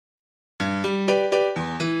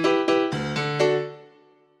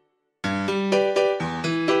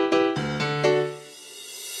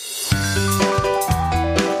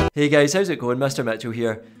Hey guys, how's it going? Mr. Mitchell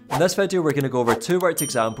here. In this video we're going to go over two worked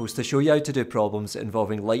examples to show you how to do problems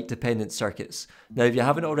involving light dependent circuits. Now if you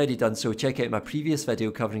haven't already done so, check out my previous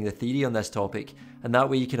video covering the theory on this topic, and that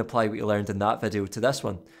way you can apply what you learned in that video to this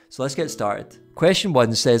one. So let's get started. Question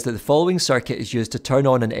 1 says that the following circuit is used to turn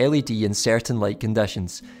on an LED in certain light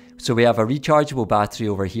conditions. So we have a rechargeable battery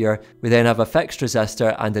over here, we then have a fixed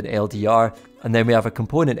resistor and an LDR, and then we have a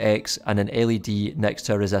component X and an LED next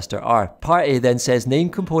to a resistor R. Part A then says name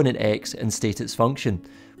component X and state its function.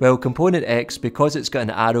 Well, component X, because it's got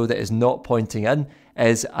an arrow that is not pointing in,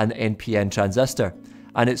 is an NPN transistor.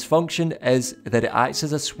 And its function is that it acts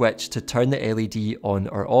as a switch to turn the LED on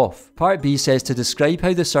or off. Part B says to describe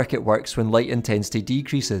how the circuit works when light intensity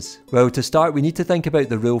decreases. Well, to start we need to think about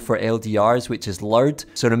the rule for LDRs, which is LURD.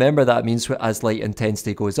 So remember that means as light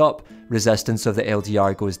intensity goes up, resistance of the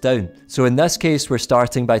LDR goes down. So in this case we're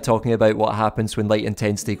starting by talking about what happens when light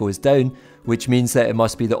intensity goes down, which means that it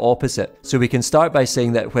must be the opposite. So we can start by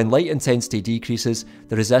saying that when light intensity decreases,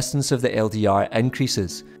 the resistance of the LDR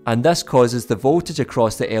increases. And this causes the voltage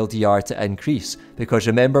across the LDR to increase, because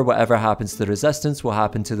remember, whatever happens to the resistance will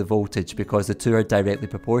happen to the voltage, because the two are directly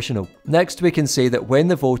proportional. Next we can say that when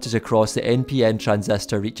the voltage across the NPN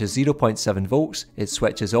transistor reaches 0.7 volts, it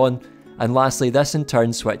switches on. And lastly, this in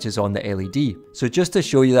turn switches on the LED. So just to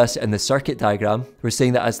show you this in the circuit diagram, we're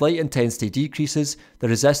saying that as light intensity decreases, the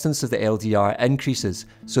resistance of the LDR increases.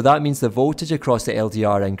 So that means the voltage across the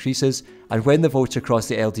LDR increases, and when the voltage across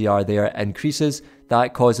the LDR there increases,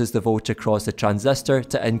 that causes the voltage across the transistor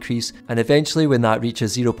to increase, and eventually when that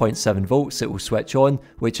reaches 0.7 volts it will switch on,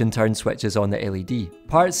 which in turn switches on the LED.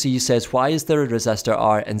 Part C says why is there a resistor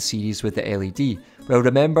R in series with the LED? Well,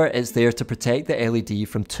 remember, it's there to protect the LED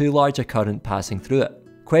from too large a current passing through it.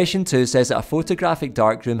 Question 2 says that a photographic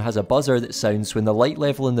darkroom has a buzzer that sounds when the light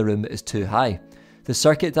level in the room is too high. The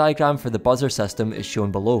circuit diagram for the buzzer system is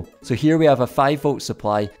shown below. So here we have a 5 volt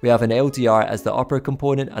supply, we have an LDR as the upper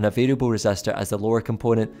component and a variable resistor as the lower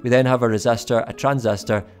component. We then have a resistor, a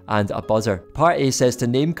transistor, and a buzzer. Part A says to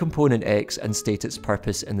name component X and state its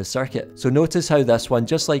purpose in the circuit. So notice how this one,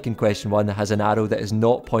 just like in question 1, has an arrow that is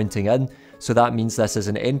not pointing in. So that means this is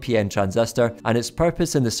an NPN transistor, and its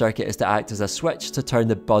purpose in the circuit is to act as a switch to turn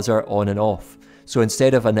the buzzer on and off. So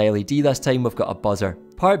instead of an LED this time we've got a buzzer.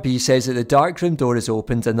 Part B says that the darkroom door is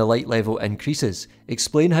opened and the light level increases.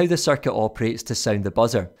 Explain how the circuit operates to sound the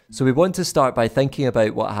buzzer. So we want to start by thinking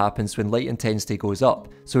about what happens when light intensity goes up.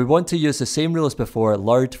 So we want to use the same rule as before,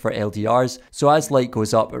 LURD for LDRs. So as light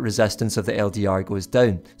goes up, resistance of the LDR goes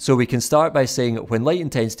down. So we can start by saying when light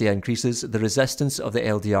intensity increases, the resistance of the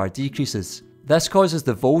LDR decreases. This causes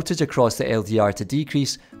the voltage across the LDR to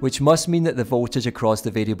decrease, which must mean that the voltage across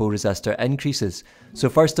the variable resistor increases. So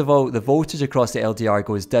first of all, the voltage across the LDR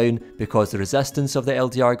goes down because the resistance of the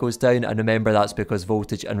LDR goes down, and remember that's because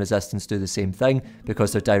voltage and resistance do the same thing,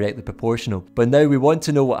 because they're directly proportional. But now we want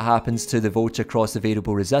to know what happens to the voltage across the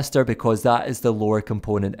variable resistor, because that is the lower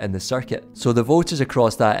component in the circuit. So the voltage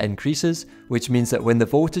across that increases, which means that when the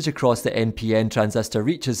voltage across the NPN transistor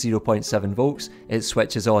reaches 0.7 volts, it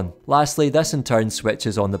switches on. Lastly, this in turn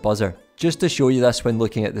switches on the buzzer. Just to show you this when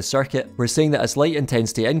looking at the circuit, we're saying that as light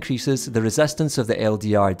intensity increases, the resistance of the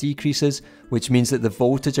LDR decreases, which means that the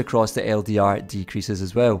voltage across the LDR decreases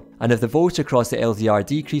as well. And if the voltage across the LDR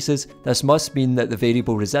decreases, this must mean that the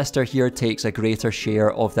variable resistor here takes a greater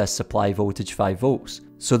share of this supply voltage 5 volts.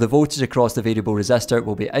 So the voltage across the variable resistor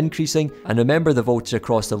will be increasing, and remember the voltage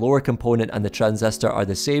across the lower component and the transistor are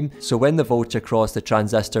the same, so when the voltage across the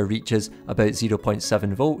transistor reaches about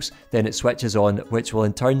 0.7 volts, then it switches on, which will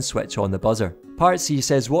in turn switch on the buzzer. Part C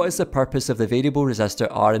says what is the purpose of the variable resistor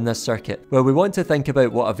R in this circuit? Well, we want to think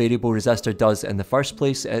about what a variable resistor does in the first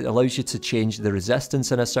place. It allows you to change the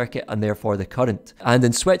resistance in a circuit and therefore the current. And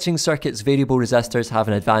in switching circuits, variable resistors have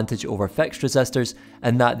an advantage over fixed resistors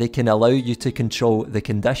in that they can allow you to control the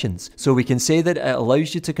conditions. So we can say that it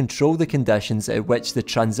allows you to control the conditions at which the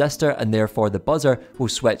transistor and therefore the buzzer will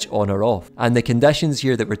switch on or off. And the conditions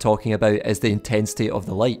here that we're talking about is the intensity of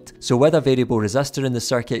the light. So with a variable resistor in the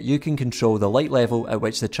circuit, you can control the light level at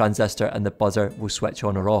which the transistor and the buzzer will switch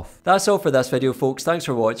on or off. That's all for this video, folks. Thanks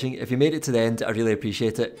for watching. If you made it to the end, I really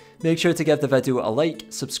appreciate it. Make sure to give the video a like,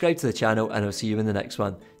 subscribe to the channel, and I'll see you in the next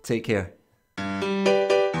one. Take care.